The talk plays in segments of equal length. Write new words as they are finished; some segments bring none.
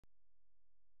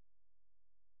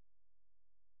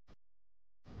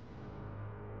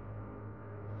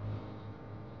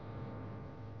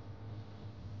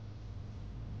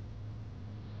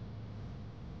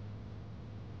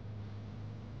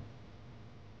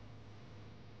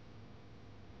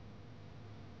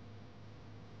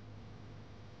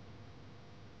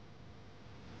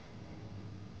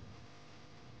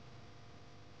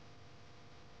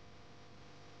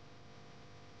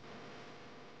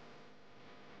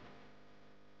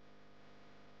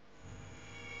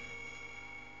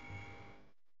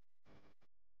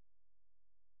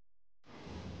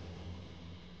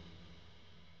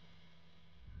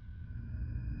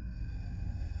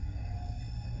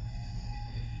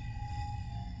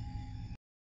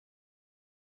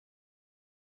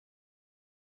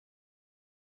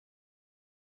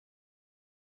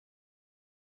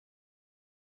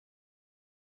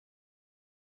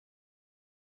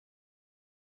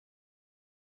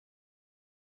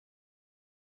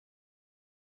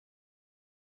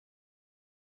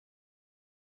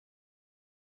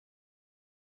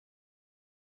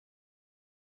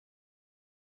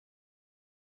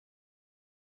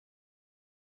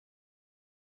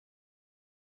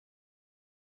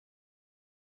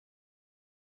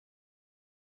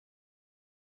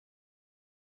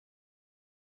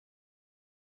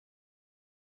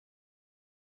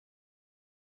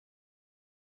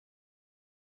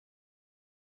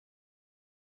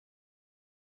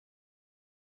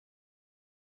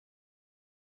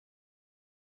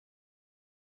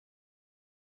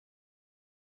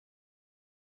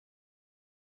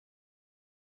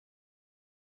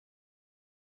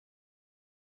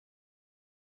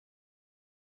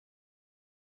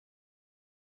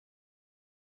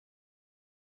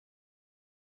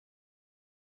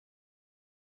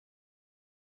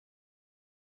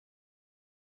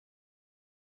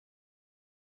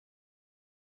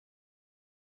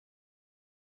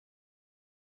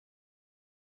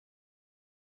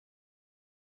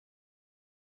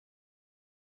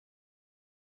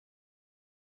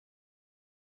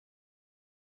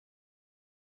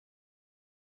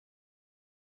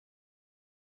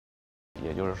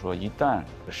也就是说，一旦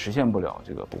实现不了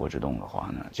这个不过制动的话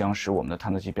呢，将使我们的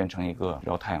探测器变成一个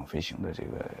绕太阳飞行的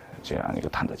这样一个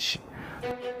探测器。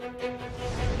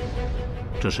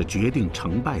这是决定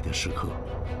成败的时刻，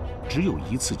只有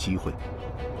一次机会。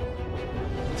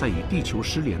在与地球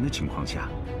失联的情况下，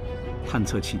探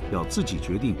测器要自己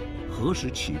决定何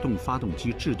时启动发动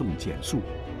机制动减速，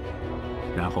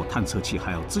然后探测器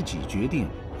还要自己决定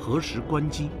何时关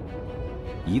机。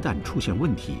一旦出现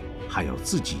问题，还要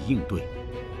自己应对。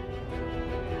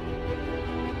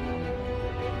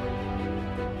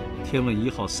天问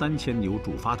1号3000牛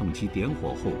主发动机点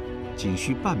火后，仅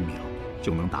需半秒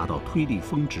就能达到推力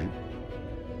峰值，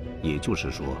也就是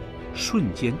说，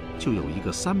瞬间就有一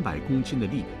个300公斤的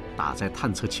力打在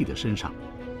探测器的身上。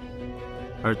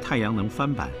而太阳能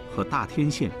帆板和大天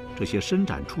线这些伸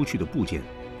展出去的部件，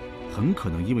很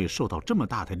可能因为受到这么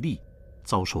大的力，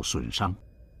遭受损伤。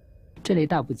这类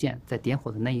大部件在点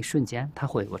火的那一瞬间，它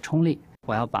会有个冲力，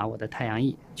我要把我的太阳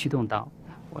翼驱动到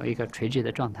我一个垂直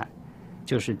的状态，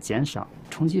就是减少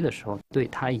冲击的时候对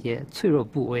它一些脆弱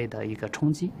部位的一个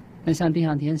冲击。那像定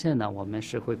向天线呢，我们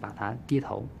是会把它低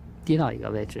到一个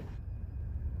位置。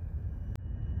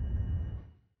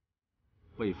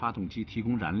为发动机提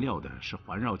供燃料的是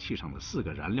环绕器上的4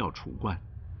个燃料储罐，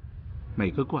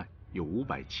每个罐有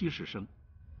570升。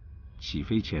起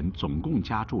飞前总共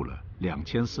加注了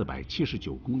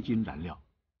2479公斤燃料。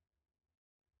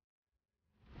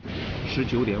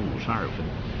19点52分，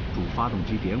主发动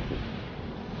机点火。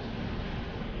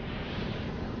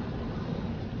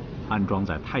安装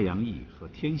在太阳翼和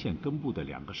天线根部的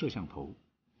2个摄像头，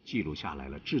记录下来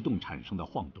了制动产生的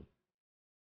晃动。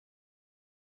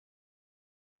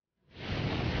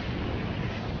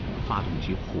发动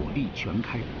机火力全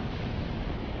开。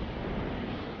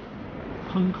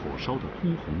喷口烧得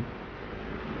通红，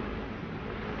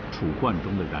储罐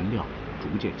中的燃料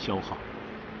逐渐消耗。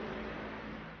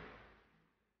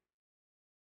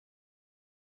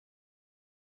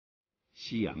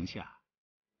夕阳下，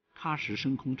喀什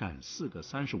升空站4个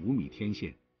35米天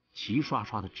线齐刷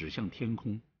刷地指向天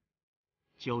空，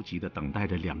焦急地等待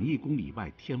着2亿公里外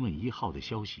天问1号的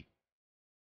消息。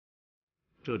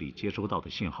这里接收到的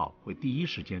信号会第一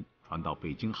时间传到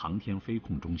北京航天飞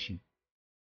控中心。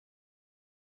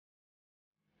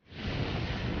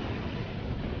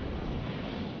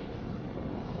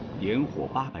点火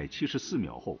874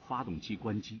秒后，发动机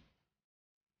关机。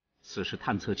此时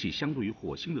探测器相对于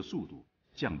火星的速度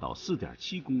降到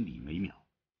4.7公里每秒。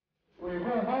轨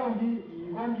控发动机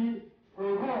已关机，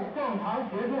轨控正常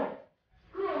协作。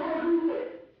各号数据，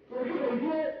我是北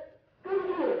京，根据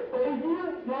北京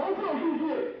遥测数据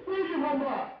分析判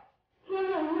断，天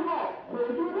问1号火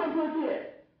星探测器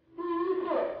第1次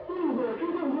定轨制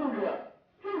动控制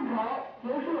正常结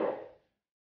束。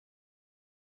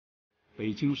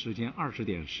北京时间20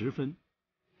点10分，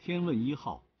天问1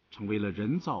号成为了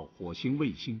人造火星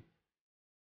卫星。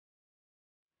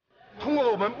通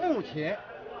过我们目前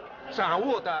掌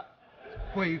握的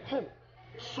轨控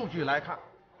数据来看，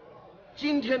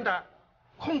今天的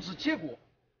控制结果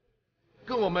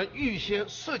跟我们预先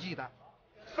设计的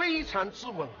非常之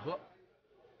吻合。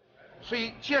所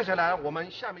以接下来我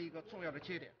们下面一个重要的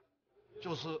节点，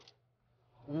就是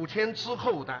5天之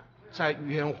后的在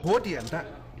远火点的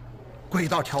轨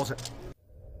道调整。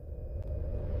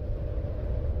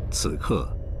此刻，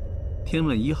天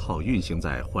问1号运行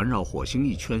在环绕火星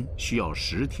一圈需要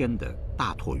10天的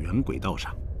大椭圆轨道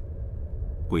上，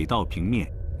轨道平面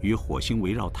与火星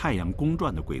围绕太阳公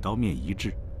转的轨道面一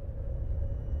致。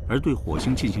而对火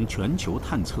星进行全球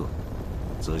探测，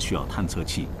则需要探测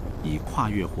器以跨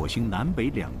越火星南北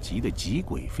2极的极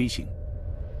轨飞行。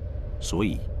所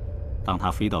以，当它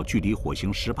飞到距离火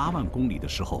星18万公里的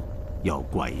时候，要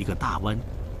拐一个大弯。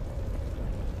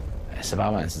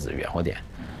18万是指远火点，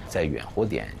在远火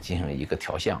点进行一个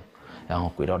调向，然后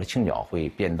轨道的倾角会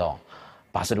变到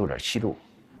86.7度。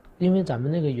因为咱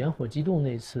们那个远火机动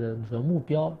那次主要目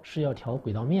标是要调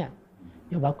轨道面，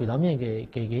要把轨道面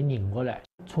给拧过来。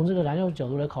从这个燃料角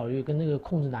度来考虑，跟那个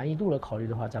控制难易度来考虑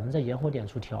的话，咱们在远火点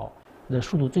处调，那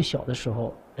速度最小的时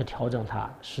候来调整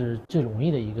它是最容易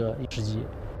的一个时机。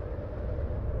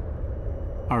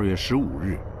2月15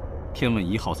日。天问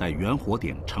1号在远火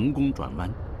点成功转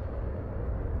弯。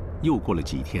又过了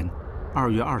几天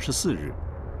，2月24日，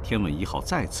天问1号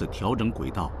再次调整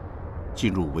轨道，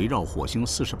进入围绕火星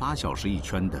48小时一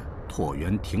圈的椭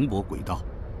圆停泊轨道。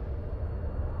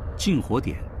进火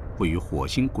点位于火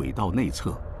星轨道内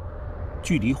侧，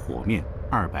距离火面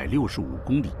265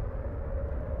公里。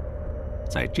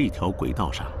在这条轨道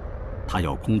上，他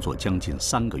要工作将近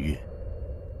3个月。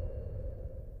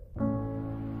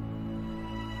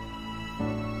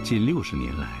近60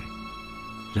年来，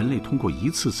人类通过一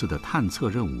次次的探测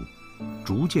任务，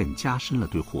逐渐加深了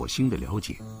对火星的了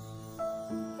解。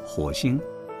火星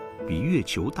比月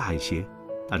球大一些，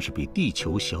但是比地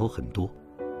球小很多。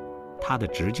它的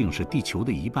直径是地球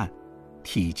的1半，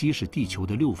体积是地球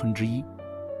的1/6。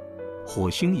火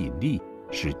星引力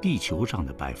是地球上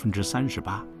的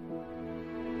38%。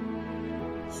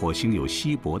火星有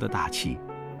稀薄的大气，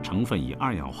成分以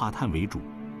二氧化碳为主，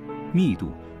密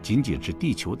度仅仅是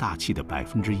地球大气的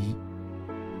1%。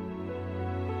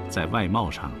在外貌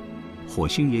上，火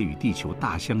星也与地球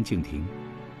大相径庭。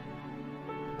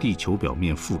地球表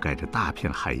面覆盖着大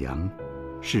片海洋，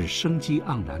是生机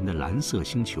盎然的蓝色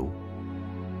星球。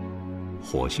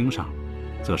火星上，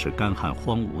则是干旱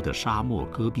荒芜的沙漠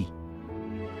戈壁。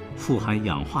富含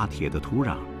氧化铁的土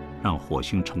壤，让火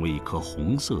星成为一颗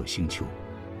红色星球。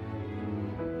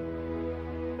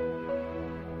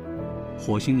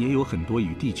火星也有很多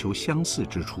与地球相似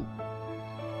之处。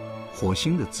火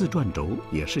星的自转轴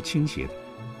也是倾斜的，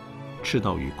赤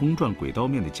道与公转轨道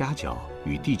面的夹角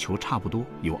与地球差不多，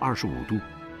有25度。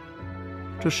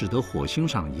这使得火星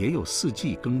上也有4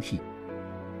季更替。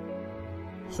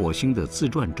火星的自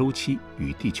转周期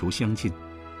与地球相近，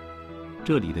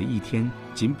这里的一天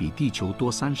仅比地球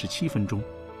多37分钟。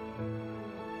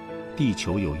地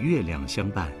球有月亮相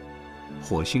伴，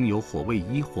火星有火卫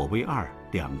1、火卫2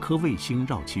 2颗卫星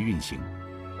绕其运行，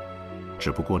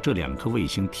只不过这2颗卫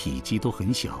星体积都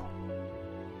很小。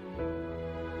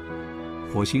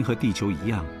火星和地球一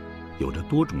样，有着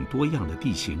多种多样的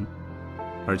地形，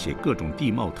而且各种地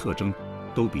貌特征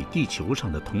都比地球上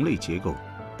的同类结构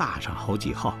大上好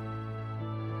几号。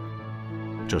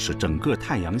这是整个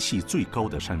太阳系最高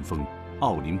的山峰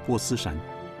奥林波斯山，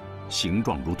形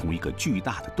状如同一个巨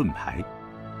大的盾牌。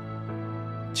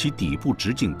其底部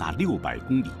直径达600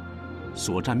公里，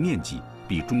所占面积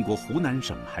比中国湖南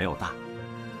省还要大，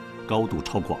高度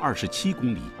超过27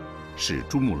公里，是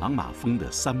珠穆朗玛峰的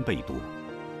3倍多。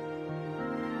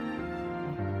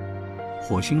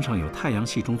火星上有太阳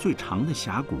系中最长的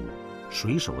峡谷——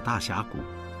水手大峡谷，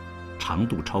长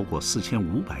度超过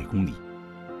4500公里，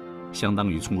相当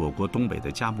于从我国东北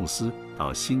的佳木斯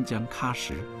到新疆喀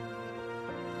什。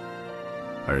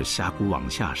而峡谷往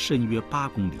下深约8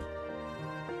公里，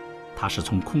它是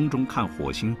从空中看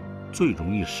火星最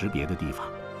容易识别的地方。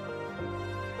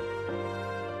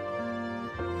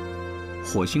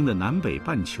火星的南北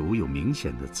半球有明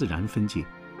显的自然分界，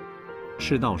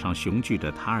赤道上雄踞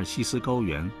着塔尔西斯高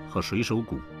原和水手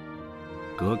谷，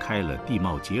隔开了地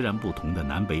貌截然不同的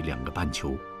南北2个半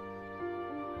球。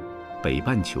北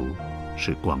半球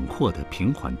是广阔的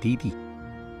平缓低地，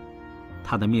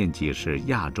它的面积是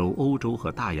亚洲、欧洲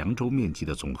和大洋洲面积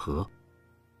的总和。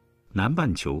南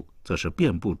半球则是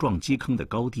遍布撞击坑的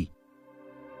高地。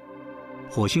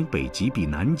火星北极比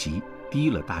南极低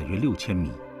了大约6000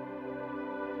米。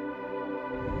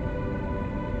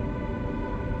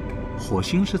火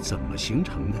星是怎么形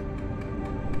成的？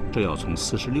这要从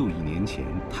46亿年前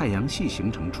太阳系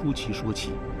形成初期说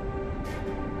起。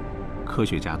科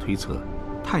学家推测，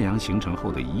太阳形成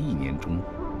后的1亿年中，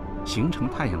形成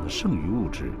太阳的剩余物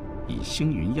质以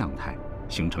星云样态，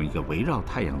形成一个围绕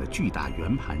太阳的巨大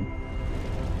圆盘。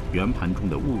圆盘中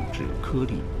的物质颗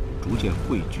粒逐渐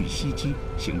汇聚吸积，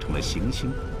形成了行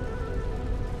星。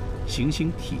行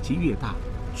星体积越大，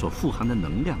所富含的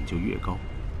能量就越高。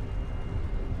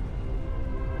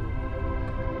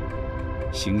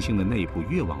行星的内部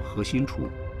越往核心处，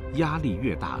压力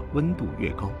越大，温度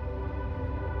越高。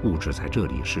物质在这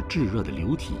里是炙热的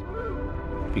流体，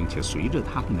并且随着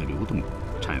它们的流动，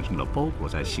产生了包裹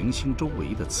在行星周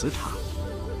围的磁场。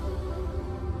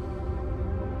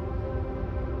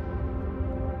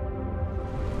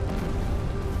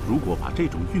如果把这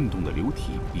种运动的流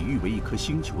体比喻为一颗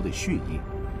星球的血液，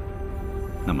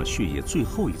那么血液最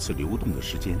后一次流动的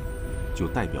时间，就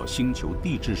代表星球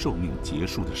地质寿命结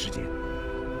束的时间。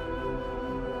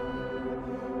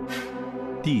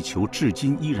地球至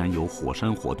今依然有火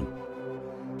山活动，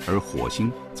而火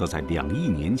星则在2亿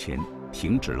年前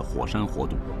停止了火山活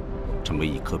动，成为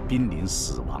一颗濒临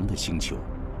死亡的星球。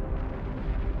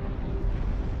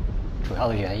主要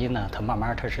的原因呢，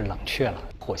它是冷却了。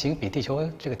火星比地球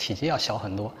这个体积要小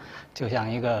很多，就像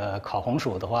一个烤红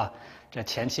薯的话，这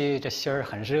前期这芯儿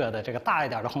很热的，这个大一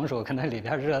点的红薯可能里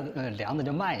边凉的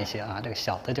就慢一些啊，这个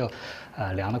小的就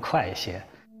凉的快一些。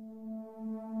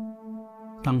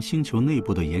当星球内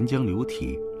部的岩浆流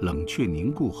体冷却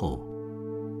凝固后，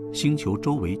星球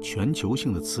周围全球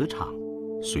性的磁场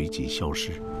随即消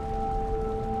失。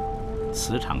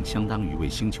磁场相当于为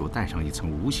星球戴上一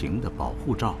层无形的保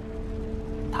护罩，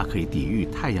它可以抵御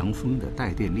太阳风的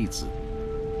带电粒子。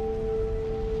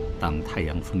当太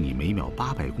阳风以每秒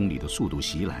800公里的速度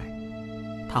袭来，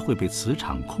它会被磁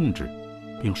场控制，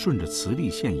并顺着磁力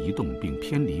线移动并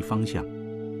偏离方向，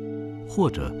或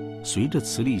者随着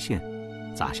磁力线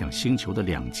砸向星球的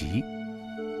两极，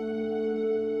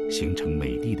形成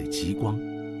美丽的极光。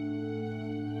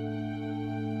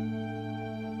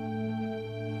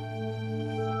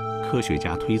科学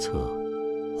家推测，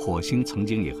火星曾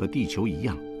经也和地球一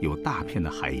样，有大片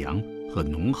的海洋和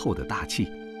浓厚的大气。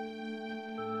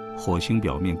火星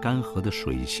表面干涸的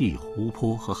水系、湖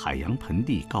泊和海洋盆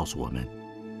地告诉我们，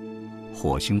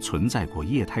火星存在过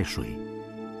液态水，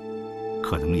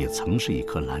可能也曾是一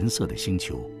颗蓝色的星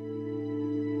球。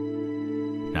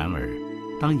然而，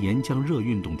当岩浆热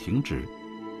运动停止，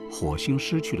火星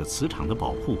失去了磁场的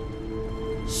保护，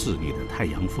肆虐的太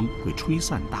阳风会吹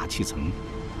散大气层。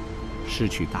失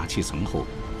去大气层后，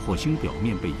火星表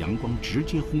面被阳光直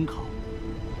接烘烤，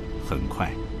很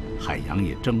快，海洋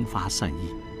也蒸发散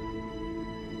逸。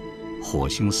火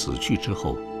星死去之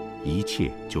后，一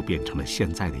切就变成了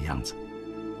现在的样子。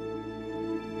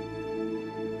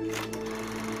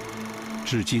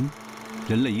至今，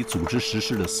人类已组织实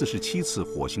施了47次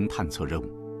火星探测任务，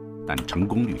但成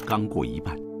功率刚过一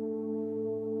半。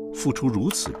付出如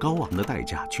此高昂的代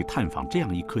价去探访这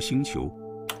样一颗星球，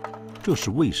这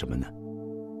是为什么呢？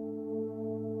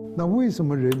那为什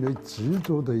么人类执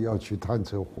着的要去探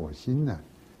测火星呢？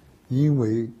因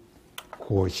为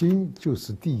火星就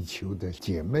是地球的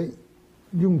姐妹，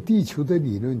用地球的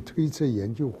理论推测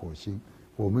研究火星，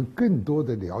我们更多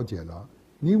的了解了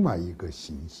另外一个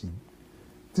行星，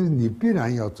这你必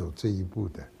然要走这一步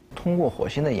的。通过火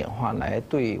星的演化来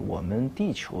对我们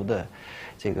地球的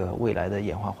这个未来的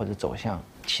演化或者走向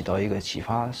起到一个启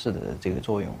发式的这个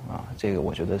作用啊，这个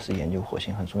我觉得是研究火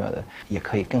星很重要的，也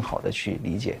可以更好的去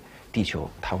理解地球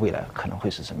它未来可能会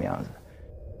是什么样子。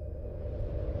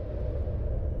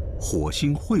火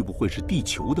星会不会是地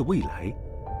球的未来？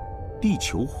地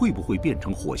球会不会变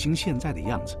成火星现在的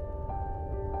样子？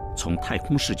从太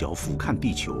空视角俯瞰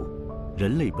地球，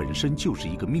人类本身就是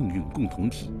一个命运共同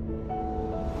体。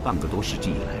半个多世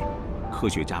纪以来，科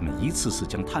学家们一次次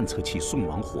将探测器送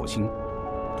往火星，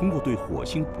通过对火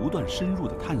星不断深入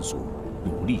的探索，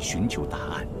努力寻求答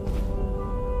案。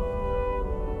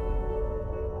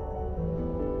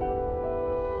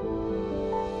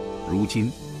如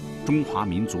今，中华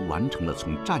民族完成了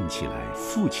从站起来、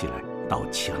富起来到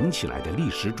强起来的历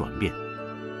史转变，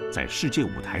在世界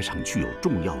舞台上具有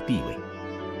重要地位。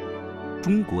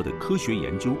中国的科学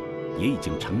研究也已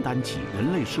经承担起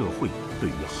人类社会对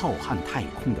于浩瀚太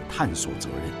空的探索责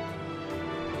任。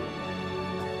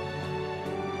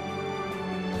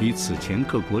与此前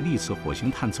各国历次火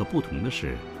星探测不同的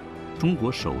是，中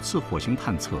国首次火星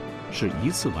探测是一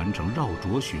次完成绕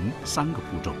着巡3个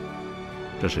步骤，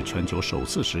这是全球首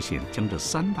次实现将这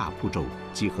3大步骤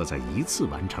集合在一次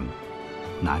完成，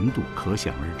难度可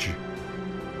想而知。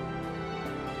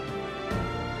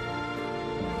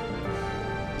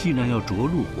既然要着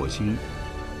陆火星，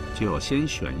就要先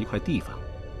选一块地方。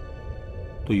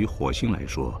对于火星来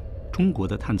说，中国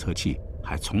的探测器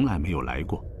还从来没有来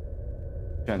过。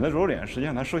选择着陆点，实际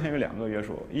上它受限于2个约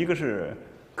束，一个是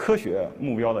科学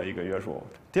目标的一个约束，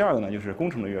第二个呢就是工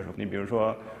程的约束。你比如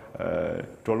说，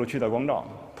着陆区的光照、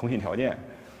通信条件，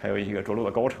还有一个着陆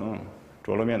的高程、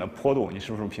着陆面的坡度，你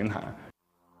是不是平坦？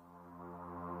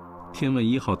天问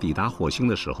1号抵达火星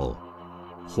的时候，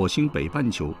火星北半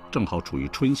球正好处于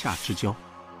春夏之交，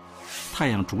太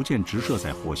阳逐渐直射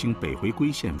在火星北回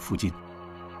归线附近。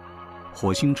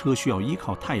火星车需要依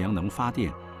靠太阳能发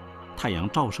电，太阳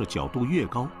照射角度越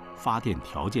高，发电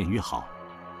条件越好。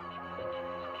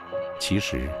其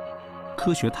实，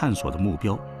科学探索的目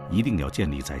标一定要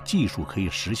建立在技术可以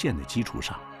实现的基础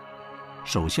上，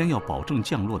首先要保证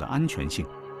降落的安全性，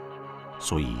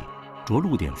所以着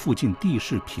陆点附近地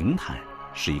势平坦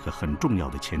是一个很重要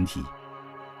的前提。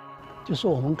就是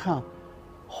我们看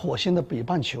火星的北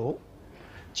半球，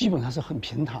基本上是很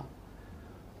平坦，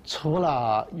除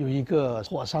了有一个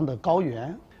火山的高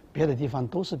原，别的地方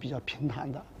都是比较平坦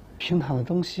的。平坦的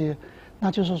东西，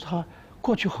那就是说它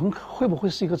过去会不会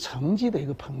是一个沉积的一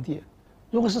个盆地？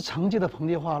如果是沉积的盆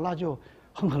地的话，那就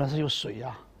很可能是有水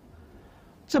呀。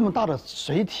这么大的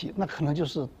水体，那可能就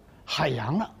是海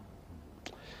洋了。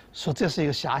说这是一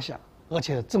个遐想，而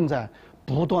且正在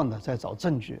不断的在找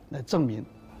证据来证明，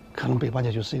可能北半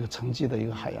球就是一个沉积的一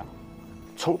个海洋。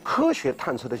从科学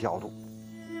探测的角度，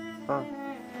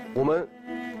我们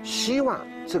希望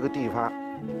这个地方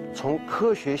从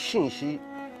科学信息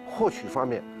获取方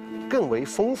面更为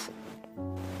丰富。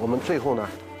我们最后呢，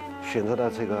选择的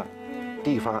这个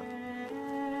地方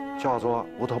叫做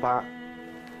乌托邦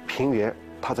平原，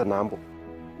它在南部。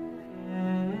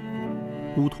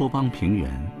乌托邦平原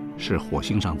是火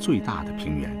星上最大的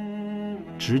平原，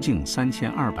直径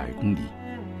3200公里，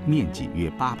面积约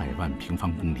800万平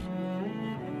方公里。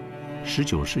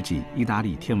19世纪意大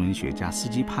利天文学家斯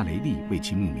基帕雷利为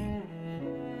其命名。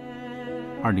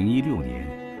2016年，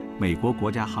美国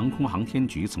国家航空航天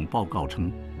局曾报告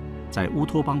称，在乌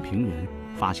托邦平原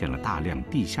发现了大量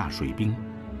地下水冰。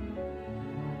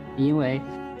因为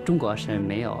中国是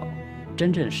没有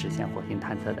真正实现火星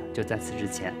探测的，就在此之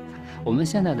前。我们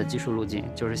现在的技术路径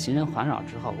就是行人环绕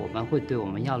之后，我们会对我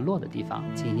们要落的地方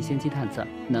进行先期探测，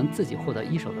能自己获得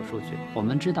一手的数据。我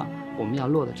们知道我们要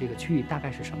落的这个区域大概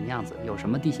是什么样子，有什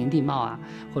么地形地貌啊，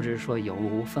或者是说有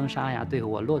无风沙呀，对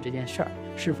我落这件事儿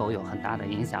是否有很大的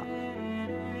影响。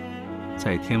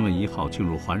在天问一号进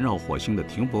入环绕火星的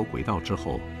停泊轨道之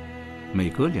后，每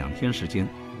隔2天时间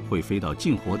会飞到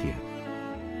近火点，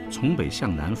从北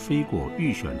向南飞过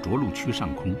预选着陆区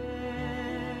上空。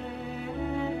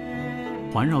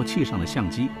环绕器上的相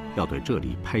机要对这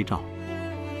里拍照。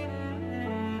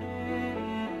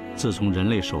自从人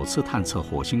类首次探测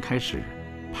火星开始，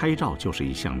拍照就是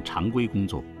一项常规工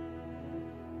作。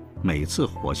每次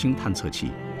火星探测器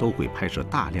都会拍摄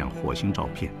大量火星照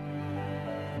片，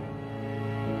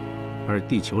而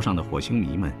地球上的火星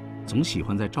迷们总喜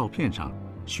欢在照片上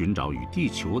寻找与地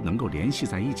球能够联系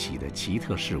在一起的奇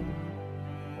特事物。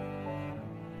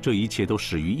这一切都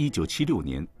始于1976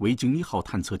年维京1号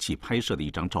探测器拍摄的一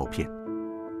张照片。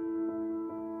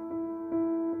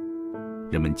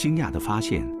人们惊讶地发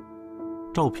现，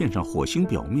照片上火星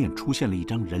表面出现了一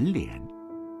张人脸，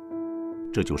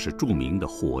这就是著名的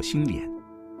火星脸。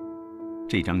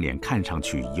这张脸看上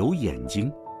去有眼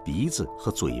睛、鼻子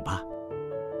和嘴巴。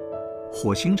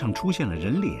火星上出现了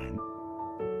人脸，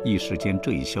一时间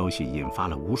这一消息引发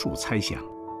了无数猜想。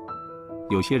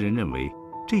有些人认为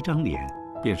这张脸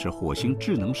便是火星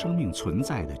智能生命存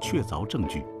在的确凿证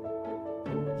据。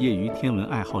业余天文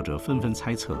爱好者纷纷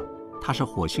猜测，它是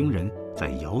火星人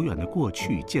在遥远的过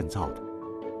去建造的。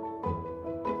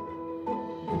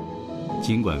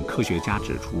尽管科学家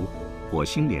指出，火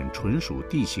星脸纯属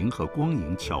地形和光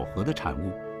影巧合的产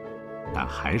物，但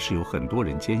还是有很多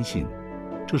人坚信，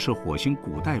这是火星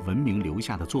古代文明留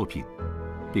下的作品，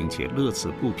并且乐此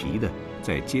不疲地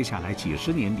在接下来几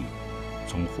十年里，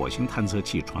从火星探测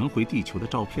器传回地球的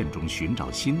照片中寻找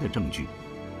新的证据，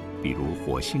比如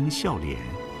火星笑脸、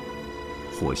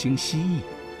火星蜥蜴，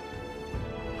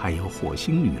还有火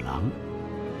星女郎。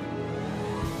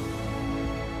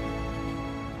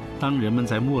当人们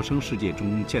在陌生世界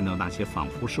中见到那些仿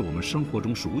佛是我们生活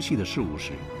中熟悉的事物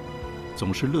时，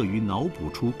总是乐于脑补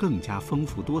出更加丰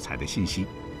富多彩的信息。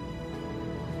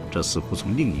这似乎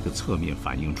从另一个侧面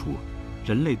反映出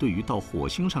人类对于到火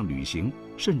星上旅行，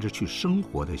甚至去生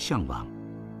活的向往。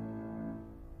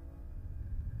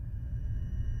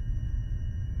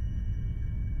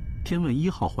天问1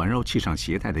号环绕器上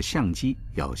携带的相机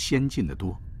要先进得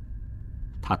多，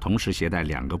它同时携带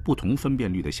2个不同分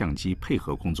辨率的相机配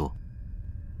合工作。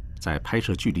在拍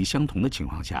摄距离相同的情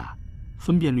况下，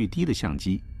分辨率低的相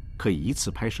机可以一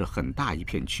次拍摄很大一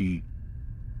片区域，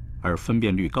而分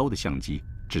辨率高的相机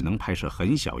只能拍摄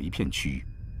很小一片区域。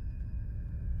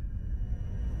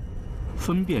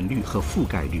分辨率和覆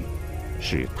盖率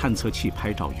是探测器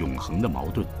拍照永恒的矛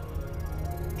盾。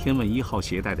天问1号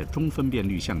携带的中分辨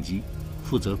率相机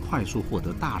负责快速获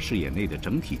得大视野内的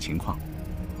整体情况，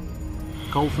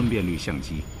高分辨率相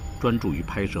机专注于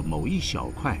拍摄某一小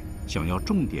块想要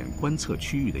重点观测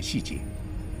区域的细节。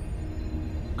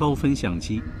高分相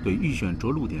机对预选着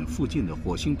陆点附近的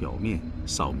火星表面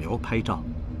扫描拍照，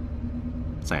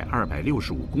在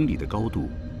265公里的高度，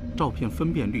照片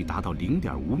分辨率达到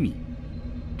0.5米，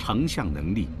成像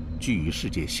能力居于世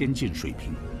界先进水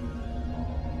平。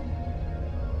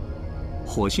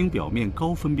火星表面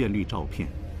高分辨率照片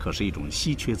可是一种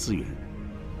稀缺资源。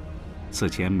此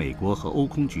前，美国和欧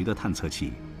空局的探测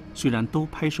器虽然都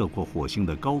拍摄过火星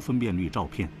的高分辨率照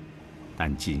片，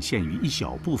但仅限于一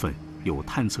小部分有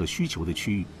探测需求的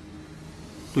区域，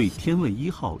对天问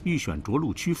1号预选着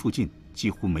陆区附近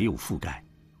几乎没有覆盖。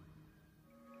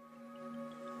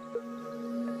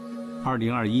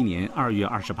2021年2月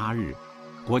28日，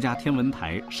国家天文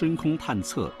台深空探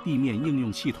测地面应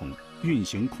用系统运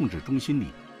行控制中心里，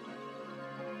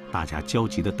大家焦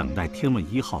急地等待天问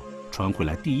1号传回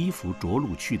来第一幅着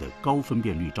陆区的高分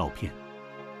辨率照片。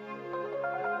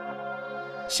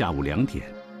下午2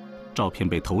点，照片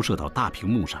被投射到大屏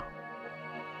幕上，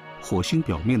火星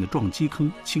表面的撞击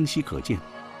坑清晰可见，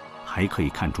还可以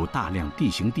看出大量地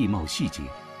形地貌细节，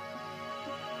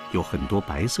有很多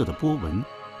白色的波纹，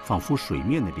仿佛水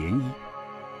面的涟漪。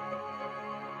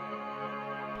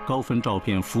高分照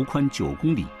片幅宽9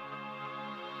公里，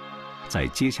在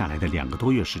接下来的2个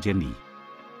多月时间里，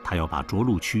他要把着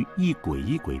陆区一轨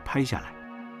一轨拍下来。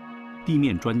地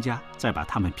面专家再把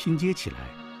它们拼接起来，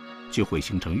就会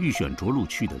形成预选着陆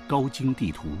区的高精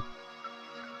地图。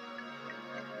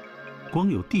光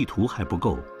有地图还不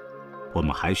够，我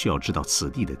们还需要知道此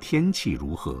地的天气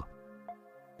如何。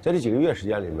在这几个月时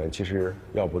间里面，其实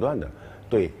要不断的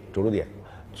对着陆点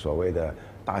所谓的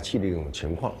大气的这种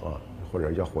情况啊，或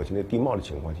者叫火星的地貌的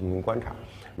情况进行观察。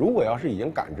如果要是已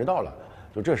经感知到了，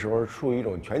就这时候处于一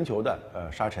种全球的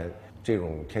沙尘这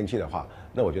种天气的话，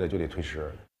那我觉得就得推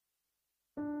迟。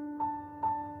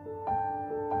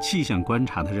气象观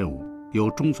察的任务由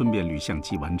中分辨率相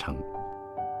机完成，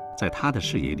在它的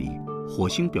视野里，火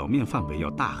星表面范围要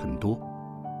大很多，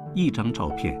一张照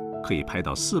片可以拍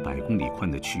到400公里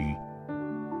宽的区域。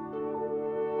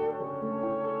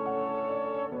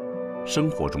生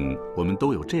活中，我们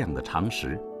都有这样的常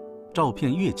识：照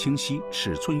片越清晰，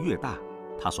尺寸越大，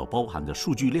它所包含的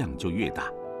数据量就越大。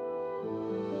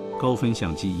高分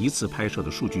相机一次拍摄的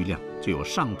数据量就有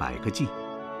上百个 G。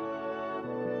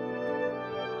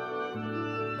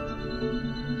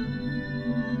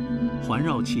环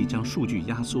绕器将数据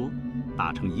压缩，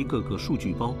打成一个个数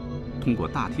据包，通过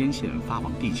大天线发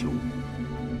往地球。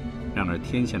然而，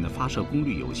天线的发射功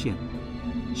率有限，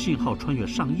信号穿越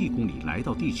上亿公里来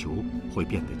到地球会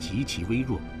变得极其微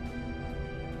弱。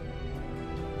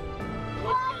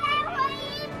我在回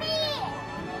忆币，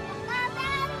爸爸，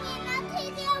你能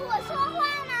听见我说话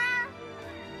吗？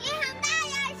你很大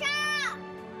点声。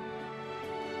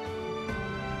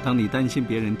当你担心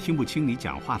别人听不清你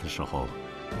讲话的时候，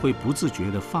会不自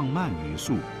觉地放慢语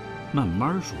速，慢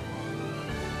慢说。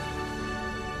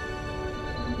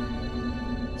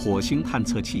火星探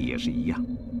测器也是一样，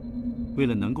为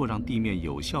了能够让地面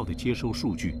有效地接收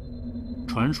数据，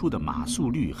传输的码速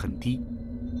率很低。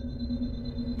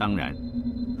当然，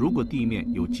如果地面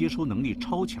有接收能力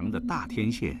超强的大天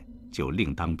线，就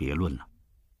另当别论了。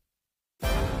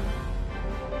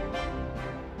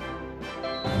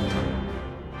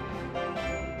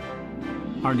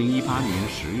2018年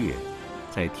10月，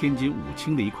在天津武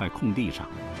清的一块空地上，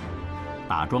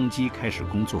打桩机开始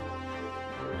工作。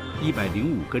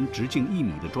105根直径1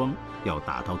米的桩要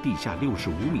打到地下65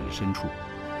米深处。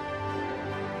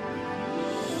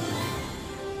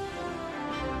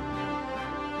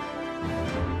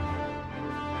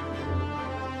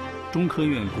中科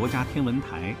院国家天文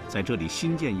台在这里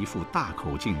新建一副大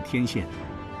口径天线。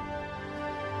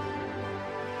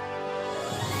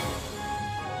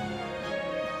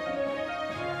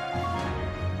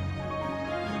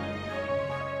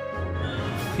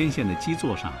天线的基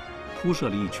座上铺设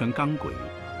了一圈钢轨，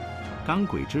钢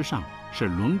轨之上是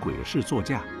轮轨式座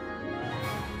架。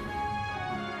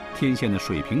天线的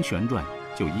水平旋转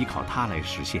就依靠它来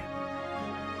实现。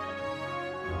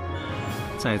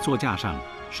在座架上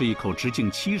是一口直径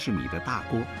70米的大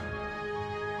锅。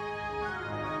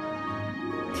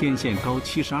天线高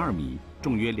72米，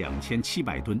重约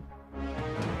2700吨。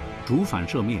主反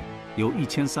射面由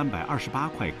1328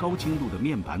块高精度的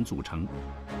面板组成。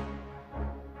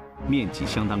面积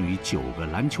相当于9个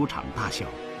篮球场大小。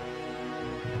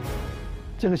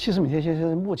这个70米天线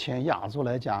是目前亚洲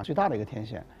来讲最大的一个天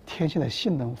线，天线的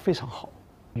性能非常好，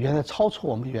原来超出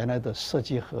我们原来的设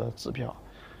计和指标，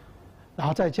然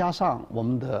后再加上我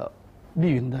们的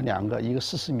密云的2个，一个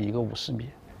40米，一个50米，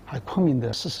还有昆明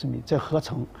的40米，这合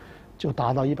成就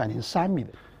达到103米的。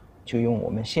就用我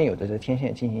们现有的这个天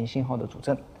线进行信号的主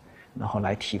阵，然后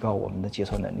来提高我们的接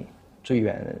收能力。最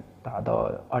远达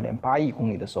到2.8亿公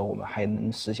里的时候，我们还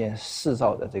能实现4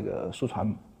兆的这个输传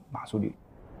码速率。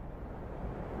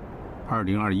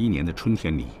2021年的春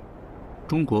天里，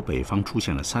中国北方出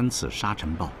现了3次沙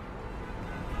尘暴。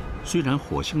虽然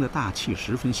火星的大气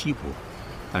十分稀薄，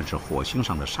但是火星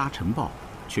上的沙尘暴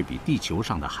却比地球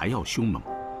上的还要凶猛。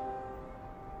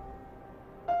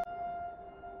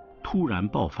突然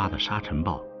爆发的沙尘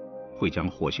暴会将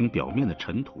火星表面的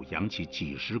尘土扬起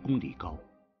几10公里高。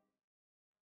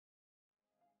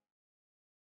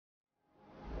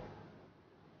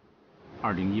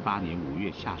2018年5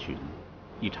月下旬，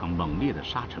一场猛烈的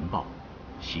沙尘暴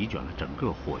席卷了整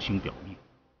个火星表面，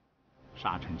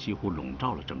沙尘几乎笼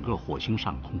罩了整个火星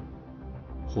上空，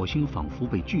火星仿佛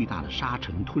被巨大的沙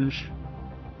尘吞噬。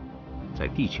在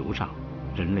地球上，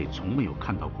人类从没有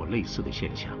看到过类似的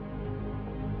现象。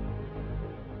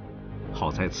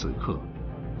好在此刻，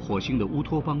火星的乌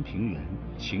托邦平原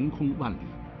晴空万里。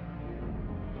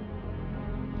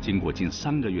经过近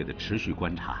3个月的持续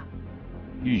观察，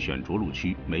预选着陆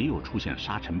区没有出现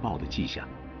沙尘暴的迹象。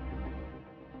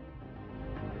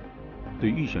对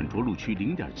预选着陆区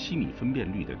0.7米分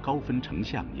辨率的高分成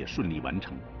像也顺利完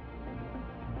成。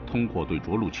通过对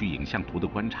着陆区影像图的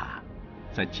观察，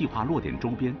在计划落点周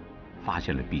边发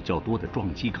现了比较多的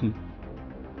撞击坑。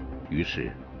于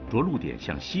是着陆点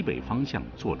向西北方向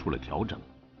做出了调整。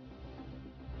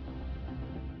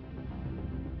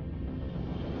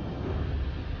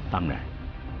当然，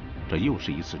这又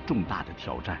是一次重大的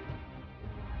挑战。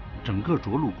整个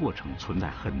着陆过程存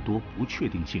在很多不确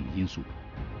定性因素：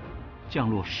降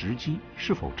落时机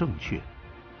是否正确，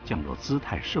降落姿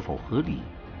态是否合理，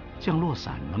降落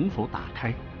伞能否打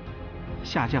开，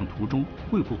下降途中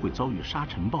会不会遭遇沙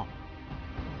尘暴，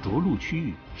着陆区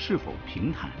域是否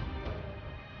平坦。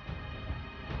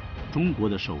中国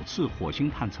的首次火星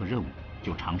探测任务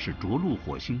就尝试着陆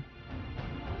火星，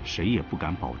谁也不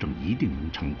敢保证一定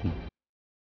能成功。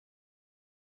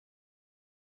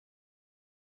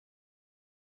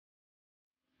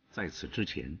在此之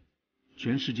前，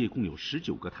全世界共有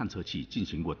19个探测器进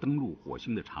行过登陆火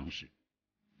星的尝试，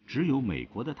只有美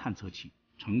国的探测器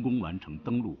成功完成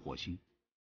登陆火星。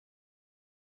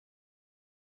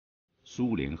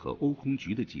苏联和欧空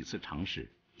局的几次尝试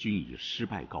均以失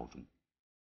败告终。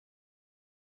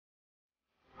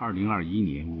2021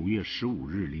年5月15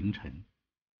日凌晨，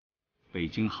北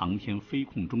京航天飞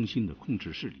控中心的控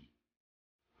制室里，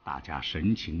大家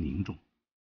神情凝重。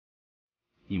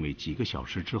因为几个小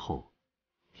时之后，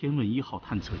天问1号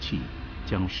探测器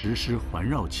将实施环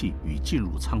绕器与进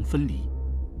入舱分离，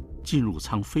进入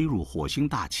舱飞入火星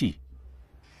大气，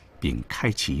并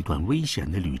开启一段危险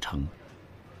的旅程。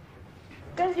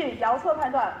根据遥测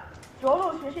判断，着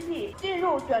陆实施器进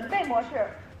入准备模式。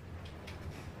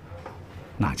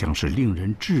那将是令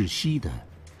人窒息的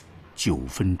9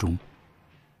分钟。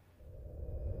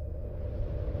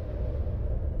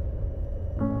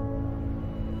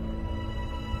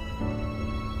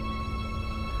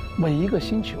每一个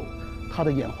星球，它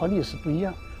的演化历史不一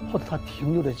样，或者它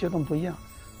停留的阶段不一样，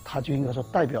它就应该说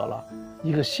代表了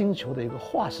一个星球的一个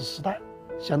化石时代，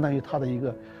相当于它的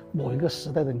某一个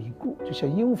时代的凝固，就像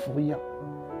音符一样。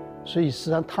所以实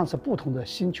际上探测不同的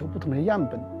星球、不同的样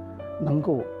本，能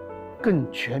够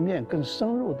更全面、更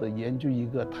深入地研究一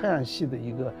个太阳系的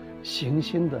一个行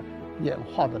星的演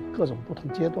化的各种不同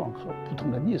阶段和不同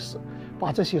的历史，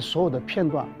把这些所有的片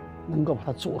段能够把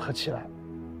它组合起来，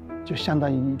就相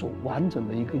当于一种完整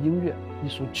的一个音乐，一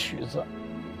首曲子。